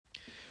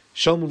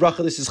Shalom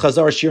Uvracha, this is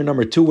Chazar Shiur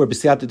number 2, where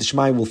B'siyata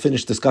D'Shmai will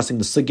finish discussing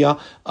the sugya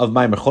of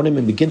Mayim Achronim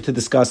and begin to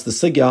discuss the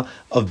sugya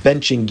of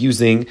benching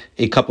using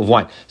a cup of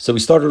wine. So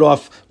we started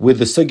off with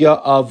the sugya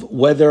of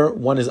whether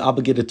one is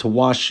obligated to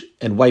wash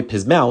and wipe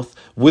his mouth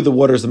with the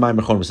waters of Mayim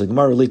Achronim. So the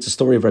Gemara relates the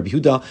story of Rabbi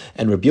Huda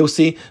and Rabbi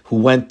Yossi, who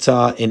went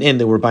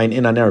they were buying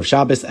in on Erev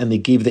Shabbos, and they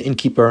gave the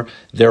innkeeper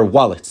their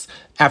wallets.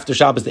 After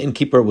Shabbos, the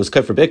innkeeper was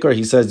kafir bikr.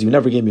 He says, "You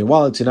never gave me your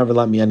wallet, you never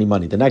lent me any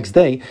money." The next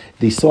day,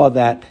 they saw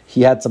that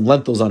he had some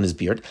lentils on his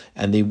beard,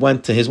 and they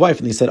went to his wife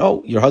and they said,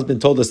 "Oh, your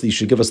husband told us that you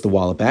should give us the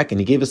wallet back,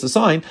 and he gave us a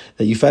sign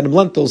that you fed him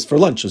lentils for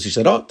lunch." So she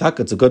said, "Oh,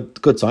 taka, it's a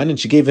good sign." And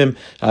she gave them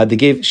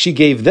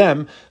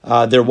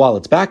their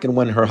wallets back. And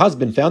when her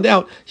husband found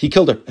out, he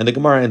killed her. And the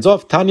Gemara ends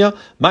off, Tanya,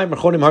 Mayim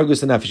Achronim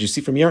hargus nefesh. You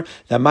see from here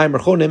that Mayim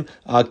Achronim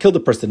killed a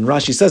person. And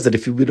Rashi says that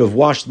if he would have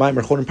washed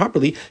Mayim Achronim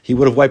properly, he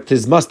would have wiped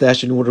his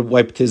mustache and he would have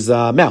wiped his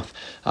mouth.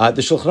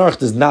 The Shulchan Aruch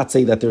does not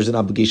say that there's an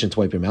obligation to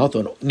wipe your mouth,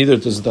 or neither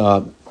does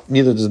the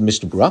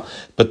Mishnah Berurah,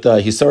 but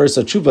the Hisaris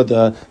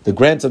Atshuva, the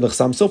grandson of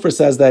Chassam Sofer,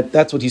 says that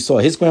that's what he saw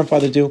his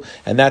grandfather do,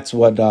 and that's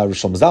what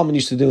Rishon Zalman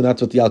used to do, and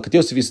that's what the Yalkut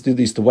Yosef used to do.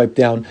 They used to wipe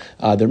down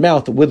their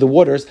mouth with the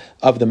waters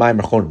of the Mayim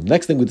Achronim. The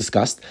next thing we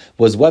discussed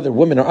was whether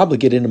women are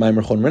obligated in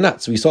Mayim Achronim or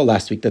not. So we saw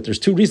last week that there's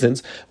two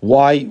reasons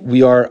why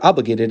we are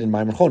obligated in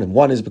Mayim Achronim.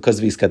 One is because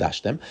of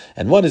Iskadashtem,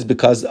 and one is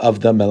because of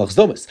the Melech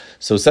Zomis.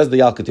 So says the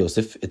Yalkut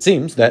Yosef, it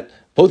seems that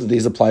both of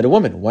these apply to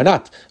women. Why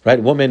not?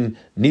 Right? Women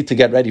need to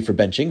get ready for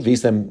benching,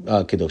 visem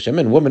kedoshim,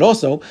 and women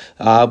also,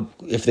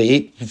 if they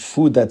ate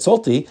food that's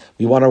salty,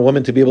 we want our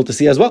women to be able to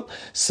see as well.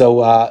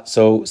 So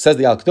says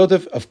the Yalkut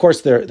Yosef, of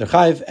course they're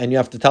chayiv, and you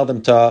have to tell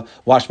them to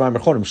wash Mayim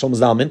Achronim. Shlomo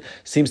Zalman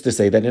seems to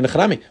say that in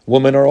Achrami,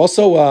 women are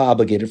also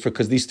obligated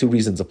because these two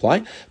reasons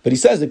apply. But he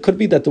says it could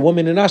be that the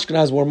women in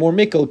Ashkenaz were more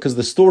mikkel because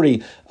the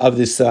story of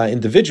this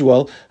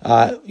individual,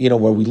 where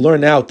we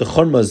learn out the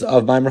churmas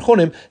of Mayim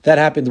Achronim, that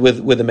happened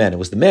with a man. It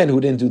was the man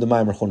who didn't do the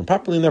Mayim Achronim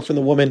properly, and therefore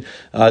the women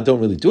don't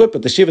really do it.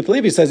 But the Shevet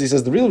Levi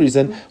says the real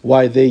reason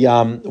why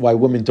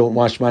women don't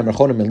wash Mayim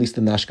Achronim, at least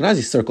in the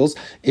Ashkenazi circles,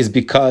 is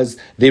because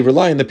they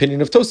rely on the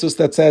opinion of Tosfos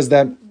that says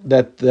that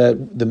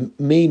the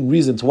main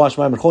reason to wash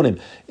Mayim Achronim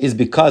is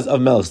because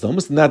of Melech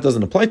Zomis, and that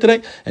doesn't apply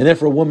today. And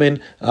therefore,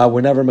 women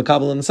were never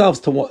makabel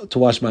themselves to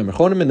wash Mayim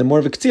Achronim. And the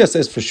Morvik Tzia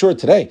says for sure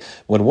today,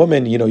 when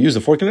women use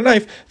a fork and a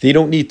knife, they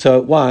don't need to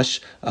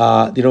wash.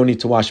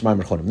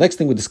 Mayim Achronim. Next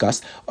thing we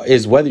discuss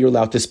is whether you're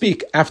allowed to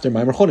speak after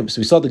Mayim Achronim. So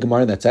we saw the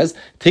Gemara that says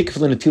take for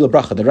Natila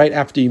bracha, that right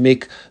after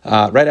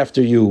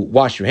you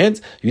wash your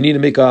hands, you need to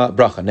make a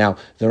bracha. Now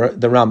the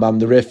Rambam,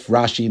 the Rif,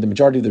 Rashi, the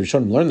majority of the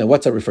Rishonim learn that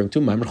what's that referring to?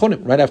 Mayim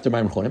Achronim. Right after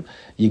Mayim Achronim,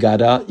 you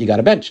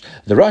gotta bench.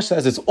 The Rosh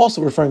says it's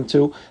also referring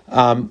to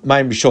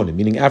Mayim Rishonim,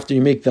 meaning after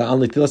you make the An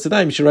Natila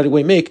Sedayim, you should right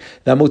away make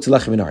the Motzi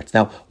Lechem in arts.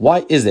 Now,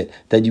 why is it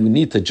that you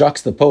need to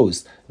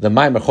juxtapose the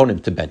Mayim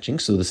Achronim to benching?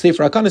 So the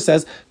Sefer HaKana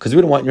says because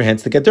we don't want your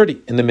hands to get dirty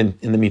in the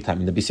meantime.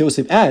 And the Beis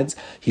Yosef adds,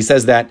 he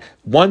says that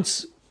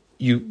once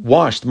you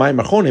washed Mayim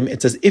Achronim,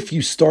 it's as if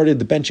you started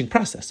the benching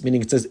process,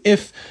 meaning it's as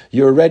if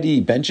you're already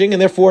benching,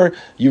 and therefore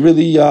you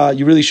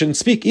really shouldn't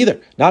speak either.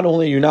 Not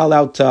only are you not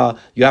allowed to,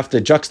 you have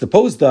to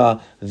juxtapose the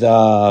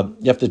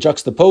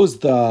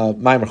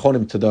Mayim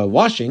Achronim to the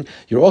washing.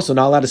 You're also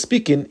not allowed to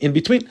speak in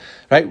between,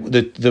 right?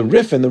 The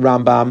Rif and the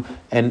Rambam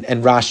and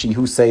Rashi,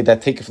 who say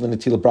that take for the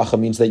Natila bracha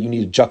means that you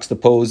need to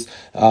juxtapose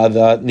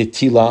the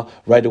Natila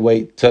right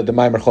away to the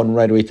Mayim Achronim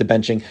right away to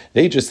benching.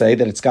 They just say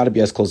that it's got to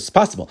be as close as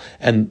possible.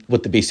 And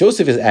what the Beis Yosef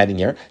is adding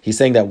here, he's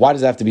saying that why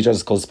does it have to be just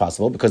as close as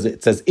possible? Because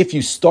it says if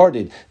you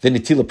started the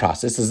Natila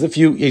process, it's as if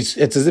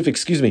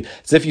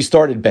you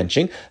started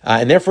benching,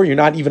 and therefore you're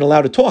not even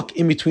allowed to talk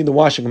in between the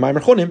washing of Mayim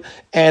Achronim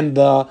and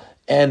the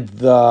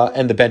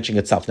benching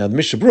itself. Now the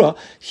Mishnah Berurah,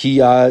 he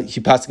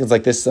passes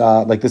like this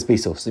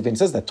Beis Yosef, and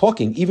says that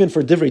talking even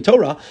for Divrei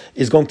Torah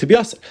is going to be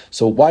asur.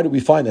 So why do we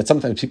find that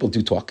sometimes people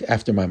do talk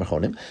after Mayim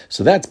Achronim?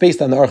 So that's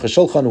based on the Aruch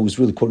HaShulchan, who's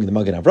really quoting the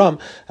Magen Avram,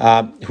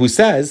 who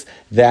says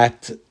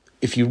that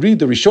if you read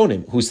the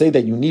Rishonim, who say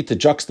that you need to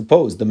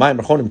juxtapose the Mayim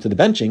Achronim to the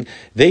benching,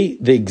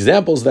 the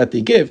examples that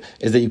they give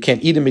is that you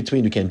can't eat in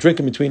between, you can't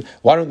drink in between.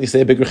 Why don't they say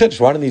a bigger chiddush?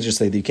 Why don't they just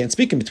say that you can't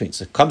speak in between?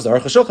 So it comes to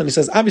Aruch HaShulchan, he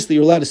says, obviously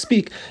you're allowed to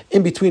speak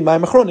in between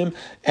Mayim Achronim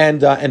and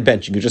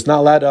benching. You're just not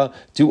allowed to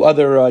do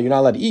other, you're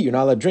not allowed to eat, you're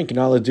not allowed to drink, you're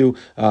not allowed to do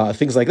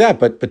things like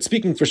that, but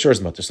speaking for sure is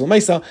mutter. So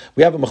L'maisa,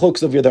 we have a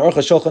machlokes over here. The Aruch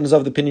HaShulchan is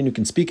of the opinion you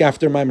can speak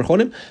after Mayim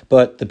Achronim,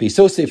 but the Beis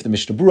Yosef, the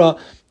Mishnah Berurah,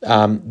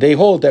 they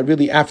hold that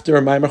really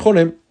after Mayim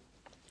Achronim,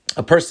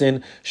 a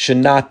person should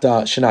not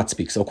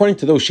speak. So according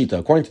to those shita,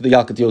 according to the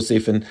Yalkut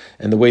Yosef and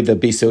the way the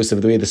Beis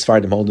Yosef, the way the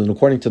Sfardim hold, and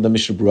according to the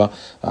Mishnah Berurah,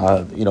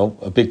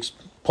 a big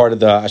part of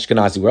the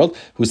Ashkenazi world,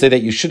 who say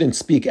that you shouldn't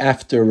speak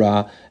after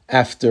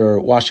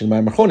washing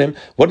Mayim Achronim.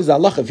 What is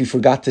Allah if you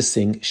forgot to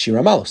sing Shir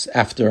HaMalos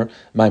after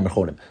Mayim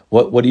Achronim?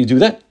 What do you do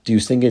then? Do you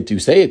sing it? Do you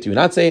say it? Do you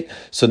not say it?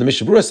 So the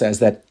Mishnah Berurah says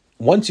that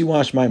once you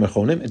wash Mayim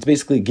Achronim, it's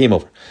basically game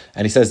over.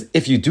 And he says,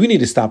 if you do need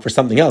to stop for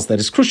something else that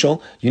is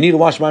crucial, you need to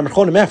wash Mayim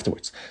Achronim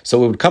afterwards.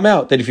 So it would come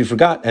out that if you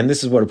forgot, and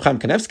this is what Reb Chaim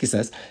Kanevsky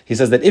says, he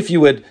says that if you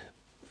would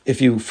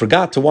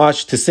forgot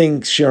to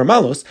sing Shir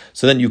Malos,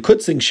 so then you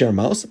could sing Shir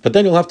Malos, but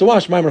then you'll have to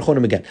wash Mayim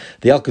Achronim again.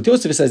 The Yalkut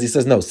Yosef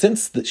says no,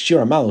 since the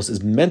Shir Malos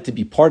is meant to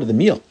be part of the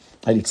meal,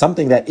 right? It's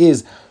something that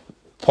is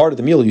part of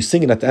the meal, you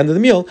sing it at the end of the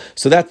meal,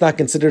 so that's not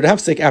considered a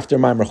hefsek after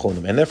Mayim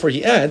Achronim. And therefore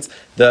he adds,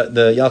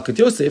 the Yalkut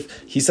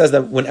Yosef, he says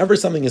that whenever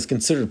something is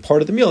considered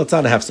part of the meal, it's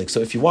not a hefsek. So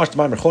if you wash the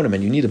Mayim Achronim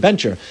and you need a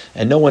bencher,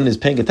 and no one is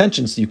paying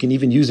attention, so you can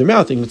even use your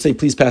mouth, and you would say,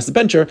 please pass the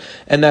bencher,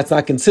 and that's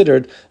not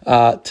considered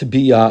to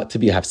be a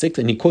hefsek.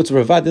 And he quotes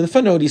Ravad in the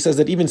footnote, he says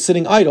that even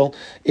sitting idle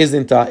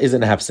isn't a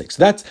hefsek. So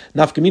that's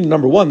nafkamina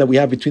number one that we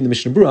have between the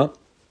Mishnah Berurah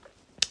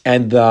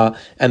and the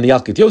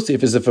Yalkut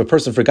Yosef, is if a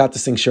person forgot to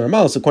sing Shir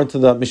Malos, according to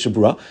the Mishnah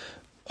Berurah,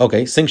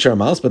 okay, sing Shir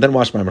Malos, but then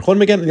wash Mayim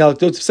Achronim again. And the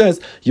Yalkut Yosef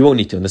says you won't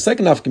need to. And the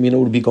second nafkamina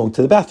would be going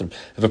to the bathroom.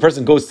 If a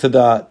person goes to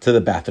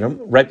the bathroom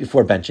right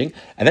before benching,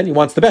 and then he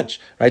wants to bench,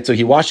 right? So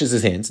he washes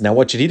his hands. Now,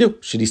 what should he do?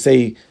 Should he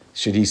say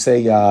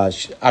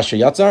Asher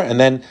Yatzar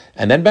and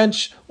then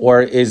bench,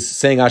 or is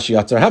saying Asher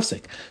Yatzar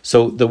hefsek?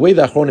 So the way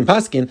the Achronim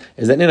paskin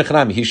is that in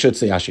Achronim he should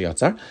say Asher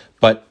Yatzar,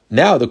 but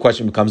now the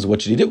question becomes,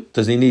 what should he do?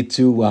 Does he need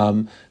to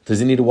wash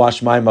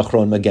Mayim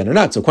Achronim again or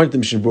not? So according to the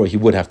Mishnah Berurah, he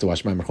would have to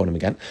wash Mayim Achronim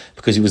again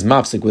because he was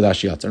mafsik with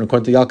Asher Yatzar. And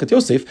according to Yalkut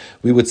Yosef,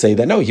 we would say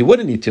that no, he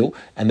wouldn't need to,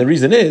 and the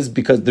reason is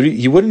because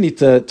he wouldn't need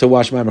to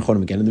wash Mayim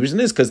Achronim again, and the reason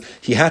is because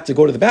he had to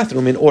go to the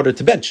bathroom in order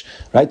to bench,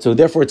 right? So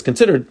therefore, it's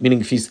considered,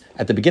 meaning if he's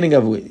at the beginning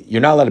of, you're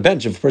not allowed to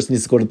bench if a person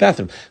needs to go to the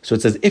bathroom. So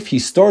it's as if he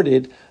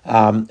started.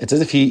 It's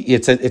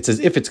as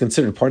if it's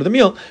considered part of the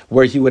meal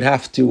where he would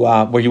have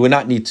to, where you would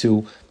not need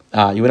to.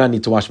 You would not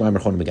need to wash Mayim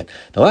Achronim again.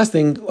 The last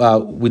thing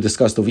we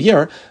discussed over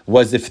here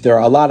was if there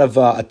are a lot of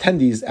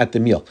attendees at the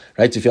meal,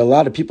 right? So if you have a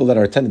lot of people that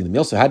are attending the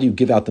meal, so how do you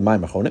give out the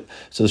Mayim Achronim?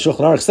 So the Shulchan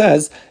Aruch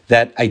says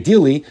that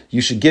ideally you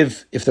should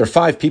give, if there are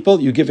 5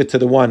 people, you give it to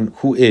the one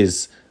who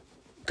is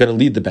going to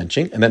lead the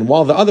benching, and then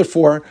while the other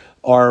 4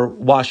 are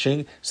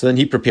washing, so then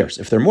he prepares.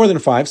 If there are more than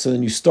 5, so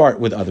then you start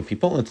with other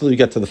people until you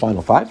get to the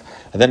final 5,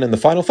 and then in the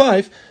final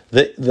 5,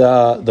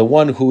 the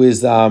one who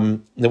is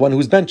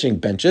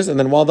benching benches, and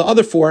then while the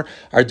other 4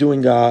 are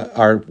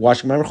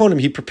washing Mayim Achronim,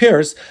 he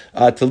prepares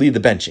to lead the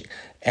benching.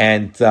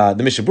 And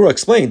the Mishnah Berurah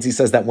explains. He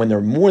says that when there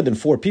are more than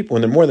 4 people,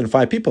 when there are more than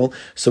 5 people,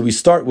 so we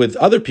start with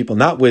other people,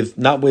 not with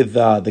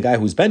the guy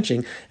who's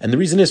benching. And the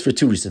reason is for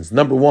 2 reasons.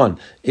 Number one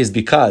is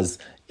because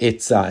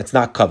it's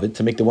not covered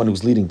to make the one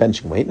who's leading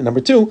benching wait, and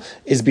number 2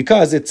 is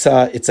because it's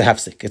a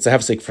hefsek. It's a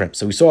hefsek for him.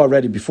 So we saw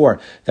already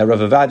before that Rav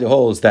Avadia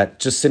holds that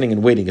just sitting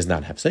and waiting is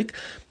not hefsek.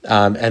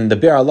 And the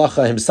Be'er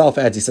Halacha himself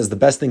adds, he says the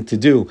best thing to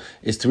do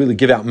is to really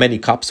give out many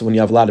cups when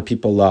you have a lot of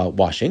people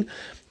washing.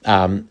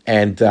 But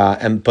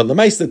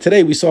Lamaisa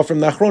today we saw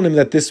from the Achronim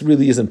that this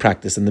really isn't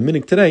practice, and the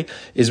minhag today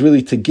is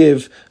really to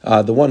give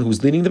the one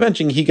who's leading the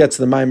benching, he gets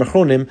the Mayim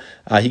Achronim.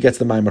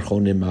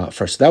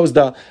 First. So that was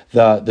the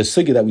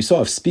sugya that we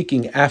saw of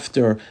speaking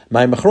after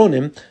Mayim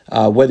Achronim,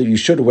 whether you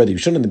should or whether you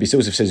shouldn't. The Beis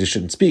Yosef says you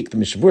shouldn't speak. The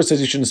Mishnah Berurah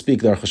says you shouldn't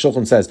speak. The Aruch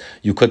HaShulchan says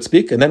you could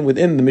speak. And then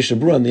within the Mishnah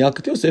Berurah and the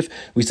Yalkut Yosef,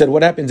 we said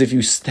what happens if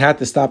you had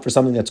to stop for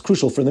something that's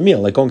crucial for the meal,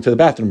 like going to the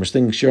bathroom or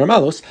singing Shir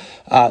Malos.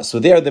 So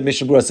there the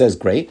Mishnah Berurah says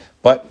great,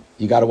 but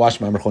you got to wash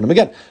Mayim Achronim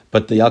again.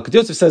 But the Yalkut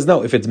Yosef says,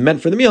 no, if it's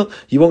meant for the meal,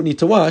 you won't need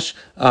to wash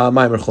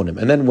Mayim Achronim.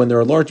 And then when there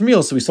are large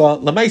meals, so we saw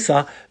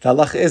Lamaisa, the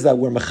halacha is that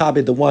we're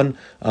mechabed the one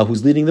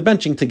who's leading the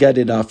benching to get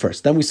it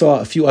first. Then we saw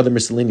a few other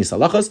miscellaneous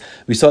halachas.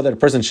 We saw that a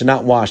person should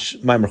not wash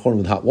Mayim Achronim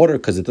with hot water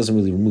because it doesn't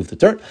really remove the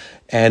dirt.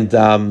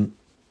 And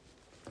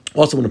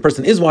also, when a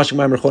person is washing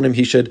Mayim Achronim,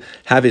 he should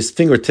have his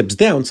fingertips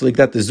down, so like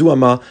that the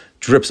zuama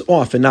drips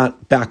off and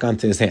not back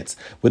onto his hands.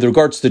 With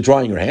regards to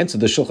drying your hands, so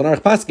the Shulchan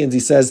Aruch paskins,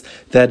 he says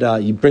that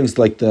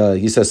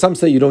he says some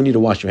say you don't need to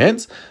wash your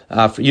hands,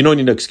 you don't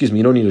need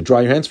to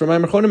dry your hands for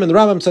Mayim Achronim, and the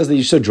Rambam says that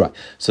you should dry.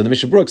 So the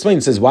Mishnah Berurah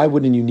explains, says, why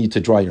wouldn't you need to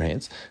dry your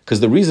hands? Because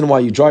the reason why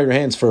you dry your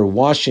hands for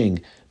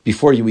washing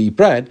before you eat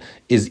bread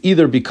is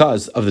either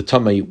because of the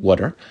tamei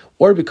water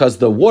or because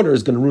the water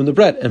is going to ruin the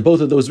bread, and both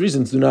of those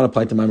reasons do not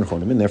apply to Mayim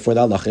Achronim, and therefore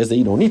the halacha is that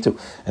you don't need to.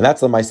 And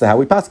that's the Maisa how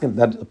we pass him,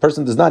 that a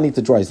person does not need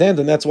to dry his hands,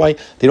 and that's why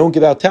they don't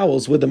give out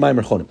towels with the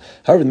Mayim Achronim.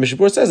 However, the Mishnah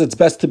Berurah says it's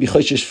best to be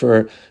choshish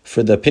for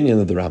the opinion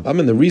of the Rambam,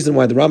 and the reason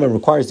why the Rambam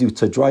requires you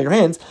to dry your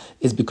hands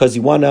is because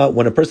when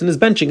a person is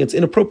benching, it's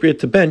inappropriate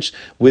to bench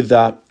with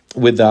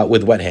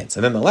wet hands.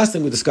 And then the last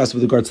thing we discussed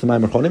with regards to the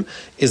Mayim Achronim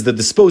is the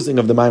disposing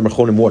of the Mayim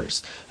Achronim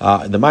waters.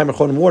 The Mayim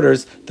Achronim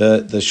waters,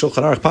 the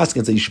Shulchan Aruch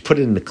paskins that you should put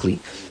it in a kli.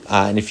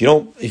 And if you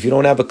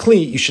don't have a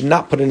kli, you should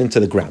not put it into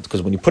the ground,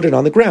 because when you put it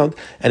on the ground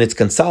and it's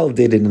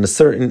consolidated in a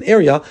certain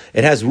area,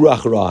 it has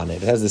ruach ra on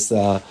it. It has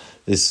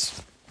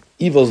this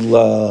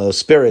evil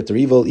spirit or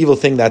evil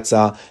thing that's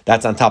on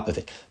top of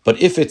it. But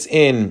if it's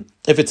in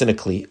a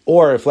kli,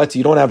 or if let's say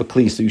you don't have a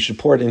kli, so you should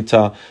pour it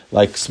into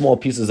like small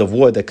pieces of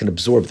wood that can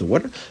absorb the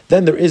water,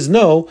 then there's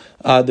no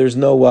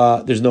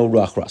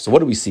ruach ra. So what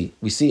do we see?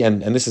 We see,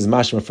 and this is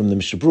mashma from the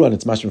Mishabru, and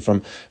it's mashma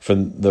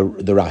from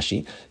the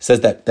Rashi,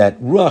 says that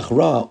ruach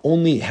ra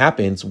only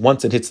happens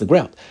once it hits the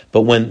ground.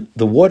 But when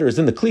the water is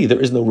in the kli, there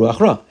is no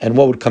ruach ra. And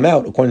what would come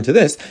out, according to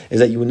this,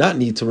 is that you would not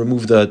need to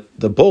remove the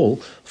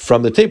bowl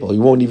from the table.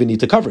 You won't even need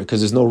to cover it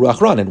because there's no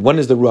ruach ra. And when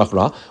is the ruach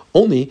ra?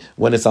 Only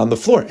when it's on the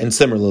floor. And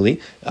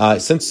similarly,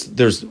 since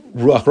there's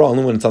ruach ra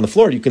only when it's on the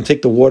floor, you can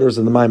take the waters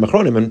of the Mayim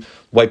Achronim and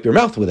wipe your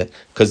mouth with it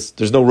because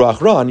there's no ruach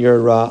ra on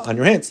your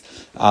hands.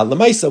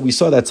 Lamaisa, we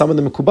saw that some of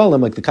the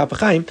Mekubalim, like the Kaf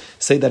HaChaim,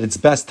 say that it's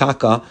best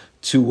taka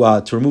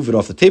to remove it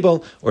off the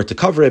table or to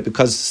cover it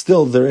because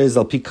still there is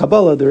al pi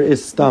Kabbalah, there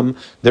is some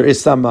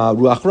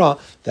ruach ra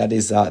that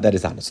is on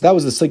it. So that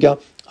was the sugya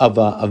of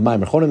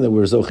Mayim Achronim that we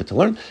were zocheh to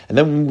learn, and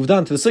then we moved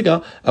on to the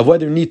sugya of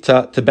whether you need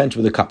to bench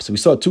with a cup. So we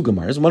saw two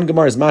gemaras. One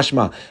gemara is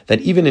mashma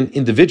that even an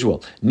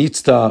individual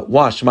needs to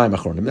wash Mayim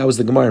Achronim. That was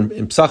the gemara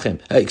in Psachim.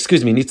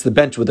 Needs to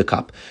bench with a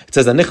cup. It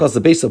says anichlas the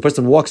base. So a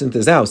person walks into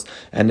his house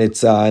and it's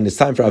time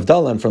for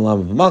Avdallah and for Lam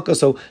of Malka.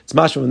 So it's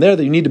mashma from there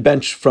that you need to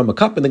bench from a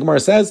cup. And the gemara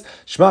says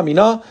Shema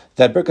Mina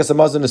that Birkas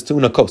Hamazon is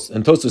tuna kos.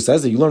 And Tosu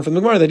says that you learn from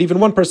the gemara that even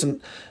one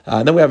person.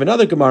 And then we have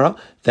another gemara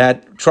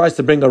that tries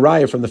to bring a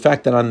raya from the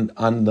fact that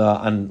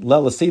on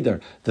Lela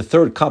Seder, the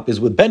third cup is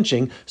with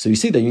benching, so you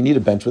see that you need a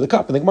bench with a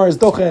cup. And the Gemara is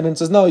dochen and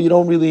says, no, you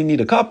don't really need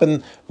a cup,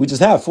 and we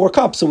just have 4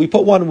 cups, so we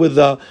put one with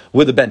a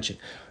benching.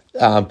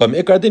 But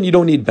Me'ikar Din, you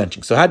don't need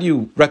benching. So how do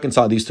you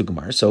reconcile these two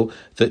Gemaras? So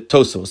the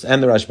Tosos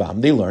and the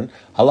Rashbam, they learn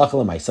halacha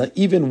l'maisa.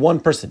 Even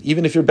one person,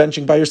 even if you're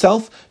benching by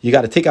yourself, you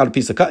got to take out a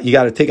piece of cup. You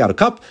got to take out a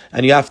cup,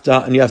 and you have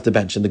to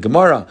bench. And the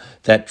Gemara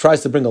that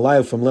tries to bring a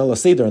lie from Leila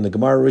Seder, and the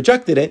Gemara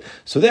rejected it.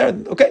 So there,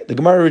 okay, the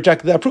Gemara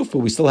rejected that proof, but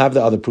we still have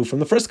the other proof from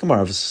the first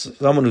Gemara of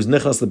someone who's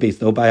nichlas lebeit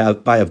though by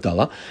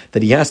Avdallah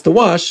that he has to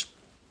wash.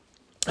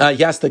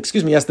 He has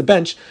to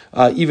bench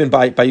even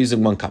by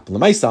using one cup.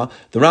 L'maisa,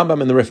 the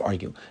Rambam and the Rif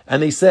argue,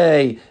 and they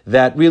say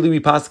that really we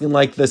paskin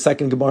like the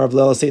second Gemara of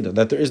Leila Seder,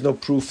 that there is no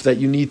proof that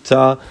you need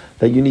to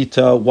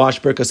wash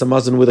Birkas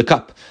Hamazon with a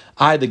cup.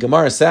 The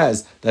Gemara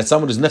says that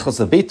someone who's nechlas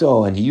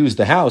lebeito and he used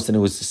the house and it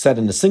was said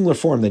in a singular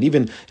form that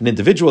even an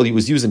individual he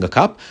was using a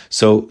cup.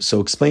 So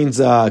explains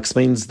the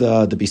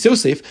Beis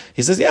Yosef.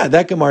 He says, yeah,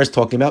 that Gemara is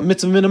talking about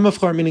mitzvah minimum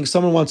mafchar, meaning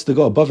someone wants to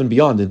go above and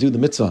beyond and do the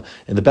mitzvah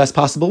in the best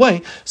possible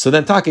way. So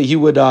then Taka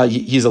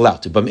he's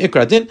allowed to. But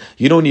Me'ikra Din,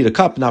 you don't need a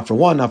cup, not for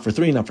 1, not for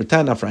 3, not for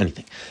 10, not for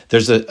anything.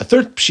 There's a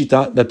third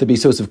pshita that the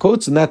Beis Yosef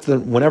quotes, and that's that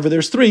whenever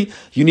there's 3,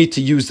 you need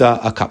to use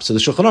a cup. So the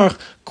Shulchan Aruch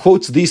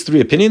quotes these 3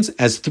 opinions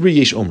as 3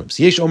 yesh omrim.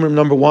 Yesh omrim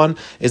number 1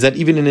 is that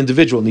even an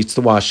individual needs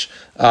to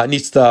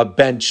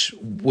bench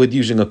with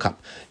using a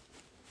cup.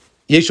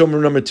 Yesh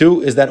omrim number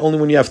 2 is that only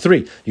when you have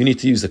 3 you need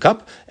to use a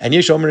cup. And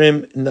Yesh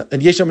omrim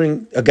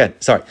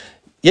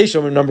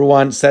number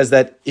 1 says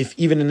that if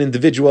even an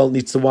individual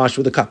needs to wash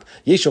with a cup.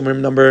 Yesh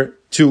omrim number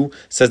 2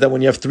 says that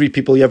when you have 3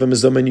 people, you have a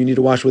mezuzah, you need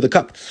to wash with a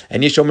cup.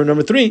 And Yesh omrim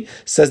number 3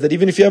 says that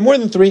even if you have more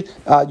than 3,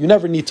 you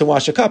never need to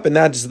wash a cup. And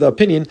that is the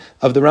opinion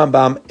of the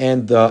Rambam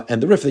and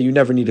the Rif, that you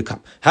never need a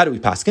cup. How do we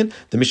paskin?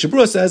 The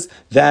Mishabura says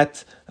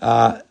that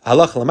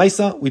halacha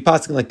l'maisa, we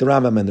paskin like the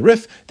Rambam and the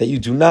Rif, that you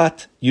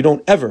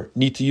don't ever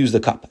need to use the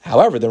cup.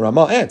 However, the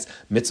Ramah adds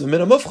mitzvah min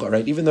mufcha,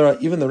 right? Even the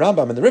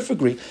Rambam and the Rif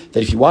agree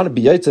that if you want to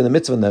be yaitz in the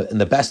mitzvah in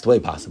the best way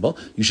possible,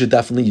 you should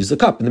definitely use the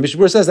cup. And the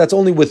Mishabura says that's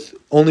only if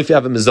you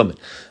have a mezuzah.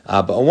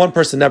 But one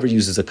person never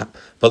uses a cup.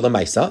 But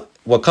l'maisa,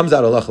 what comes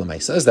out of halacha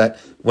l'maisa is that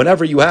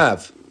whenever you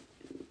have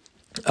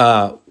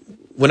a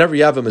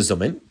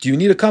mezuzah, do you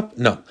need a cup?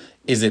 No.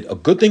 Is it a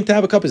good thing to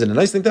have a cup? Is it a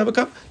nice thing to have a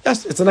cup?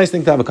 Yes, it's a nice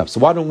thing to have a cup.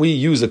 So why don't we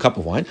use a cup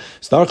of wine?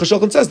 So the Aruch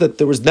HaShulchan says that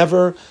there was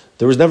never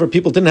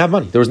people didn't have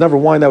money. There was never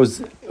wine that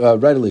was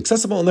readily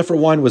accessible, and therefore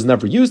wine was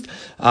never used.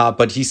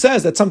 But he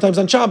says that sometimes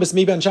on Shabbos,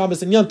 maybe on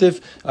Shabbos and Yontif,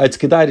 it's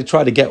kedai to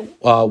try to get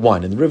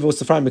wine. And the Riv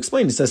Safraim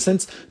explained. He says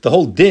since the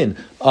whole din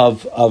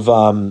of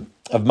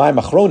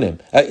Mayim Achronim,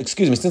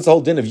 since the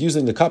whole din of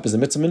using the cup is a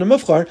mitzvah min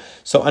mufchar,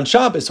 so on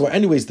Shabbos, where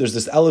anyways there's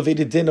this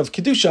elevated din of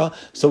kedusha,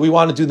 so we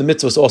want to do the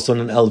mitzvahs also in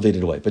an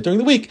elevated way. But during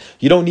the week,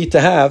 you don't need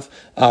to have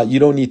a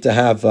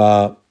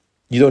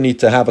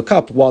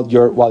cup while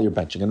you're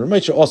benching. And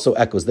Ramesha also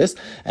echoes this,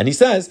 and he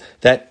says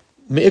that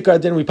Me'ikar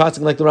Din we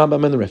passing like the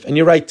Rambam and the Rif. And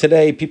you're right,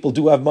 today people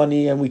do have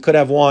money and we could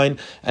have wine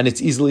and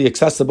it's easily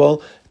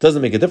accessible. It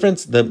doesn't make a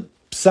difference. The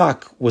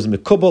Psak was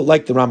mikubal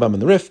like the Rambam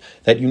and the Rif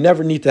that you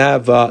never need to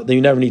have a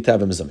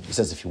mezuzah. He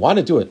says if you want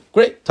to do it,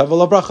 great,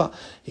 tavala bracha.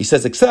 He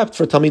says except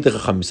for Talmidei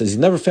Chachamim. He says he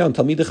never found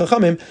Talmidei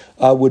Chachamim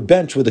would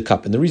bench with a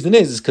cup, and the reason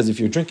is because if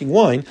you're drinking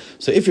wine,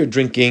 so if you're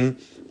drinking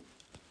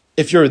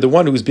if you're the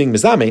one who's being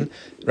mizamein,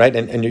 right,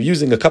 and you're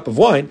using a cup of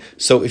wine,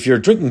 so if you're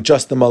drinking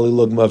just the mali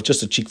lugma of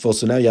just a cheekful,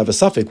 so now you have a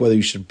suffix whether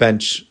you should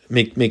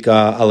make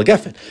a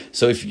alagefen.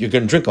 So if you're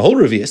going to drink a whole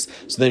revius,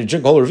 so then you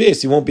drink a whole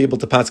revius, you won't be able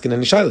to paskin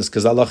any shilas,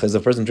 because Allah, as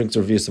a person drinks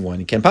a revius of wine,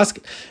 he can't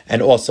paskin.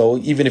 And also,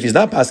 even if he's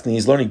not paskin,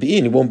 he's learning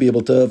be'in, he won't be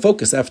able to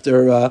focus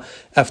after a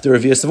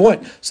revius of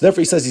wine. So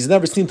therefore, he says he's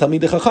never seen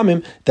talmidei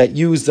chachamim that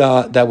use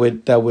that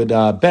would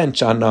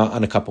bench on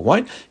a cup of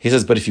wine. He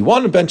says, but if you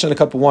want to bench on a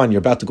cup of wine, you're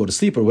about to go to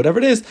sleep or whatever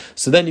it is,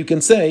 so then you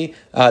can say,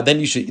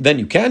 you should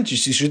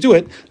do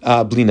it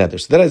bli neder.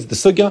 So that is the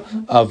sugya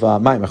of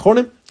Mayim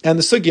Achronim, and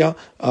the sugya,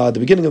 the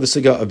beginning of the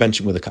sugya of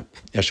benching with a cup.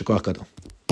 Yashar koach gadol.